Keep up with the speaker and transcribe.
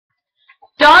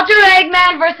Dr.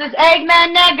 Eggman versus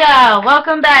Eggman Nego.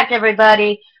 Welcome back,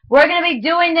 everybody. We're going to be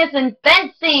doing this in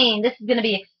fencing. This is going to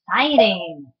be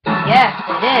exciting. Yes,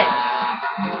 it is.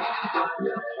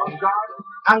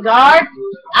 On guard.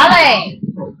 Ale.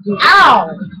 Ow.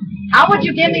 How would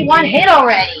you give me one hit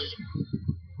already?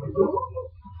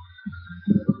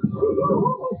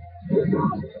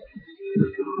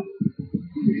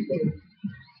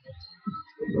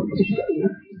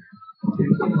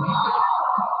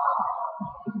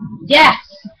 Yes!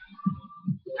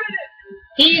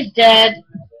 He's dead.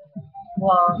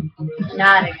 Well,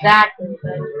 not exactly,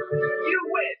 but... You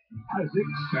win! As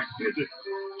expected.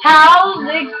 How's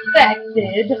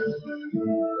expected?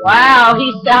 Wow,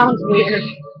 he sounds weird.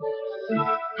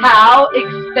 How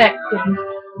expected.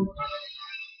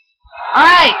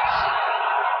 Alright.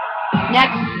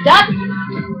 Next up,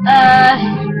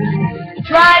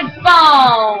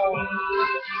 Dry-Bone.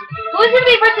 Who's gonna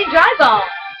be versus Dry-Bone?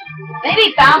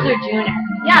 Maybe Bowser Jr.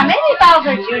 Yeah, maybe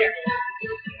Bowser Jr.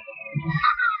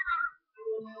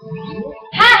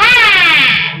 Ha ha!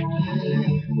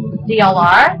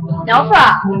 DLR? No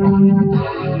problem.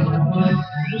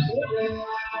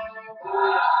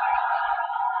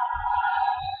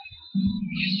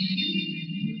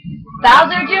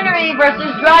 Bowser Jr.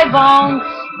 versus Dry-Bones.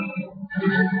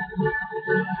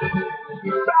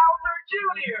 Bowser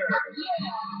Jr.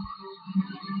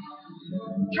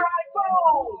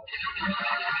 Dry-Bone.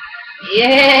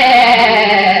 Yeah!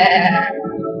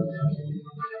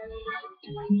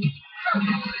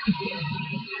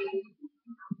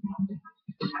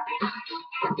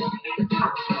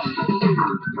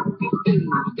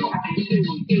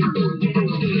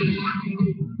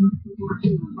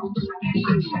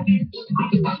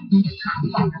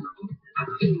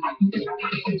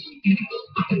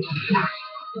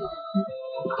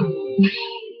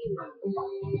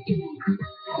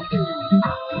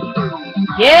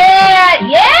 Yeah!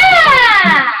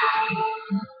 Yeah!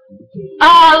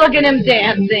 Oh, look at him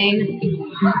dancing.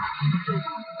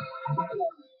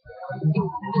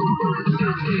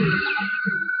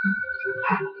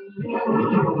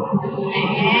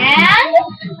 And...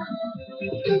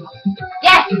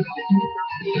 yes!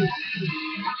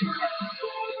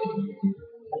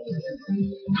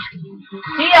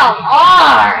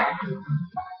 DLR!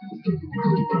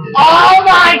 Oh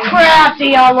my crap,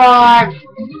 DLR!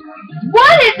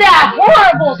 What is that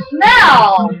horrible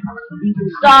smell?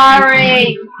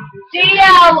 Sorry.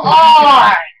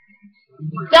 DLR!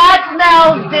 That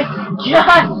smells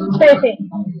disgusting!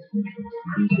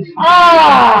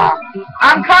 Oh!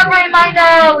 I'm covering my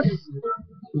nose!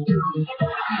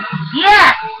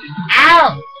 Yes!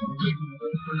 Ouch!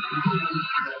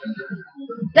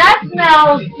 That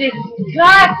smells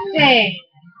disgusting!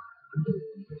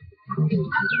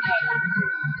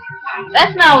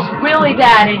 That smells really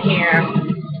bad in here.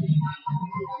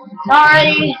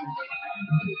 Sorry.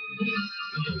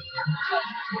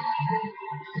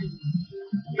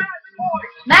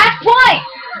 Match point!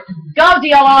 Go,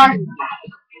 DLR.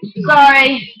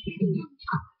 Sorry.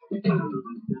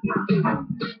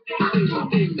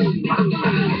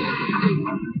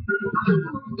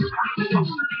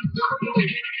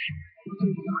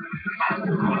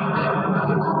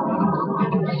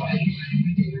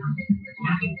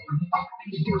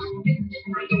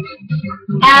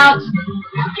 Out.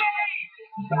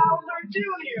 Bowser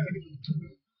Jr.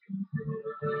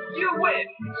 You win.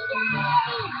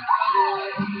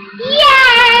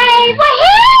 Yay!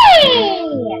 Woohoo!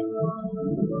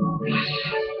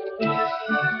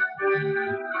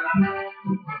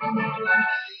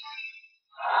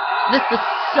 This is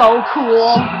so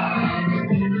cool.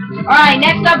 Alright,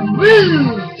 next up,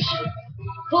 Rouge.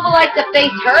 Who would like to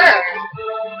face her?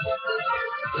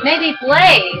 Maybe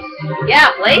Blaze. Yeah,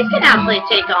 Blaze can actually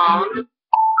take on.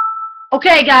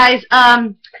 Okay, guys,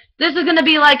 this is gonna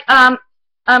be like,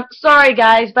 sorry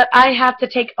guys, but I have to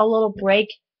take a little break.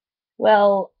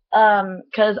 Well,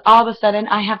 cause all of a sudden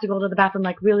I have to go to the bathroom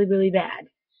like really, really bad.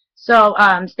 So,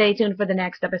 stay tuned for the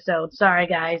next episode. Sorry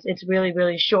guys, it's really,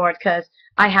 really short cause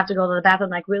I have to go to the bathroom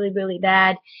like really, really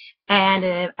bad. And,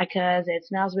 cause it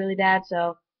smells really bad,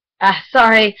 so,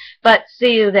 sorry, but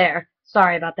see you there.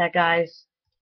 Sorry about that, guys.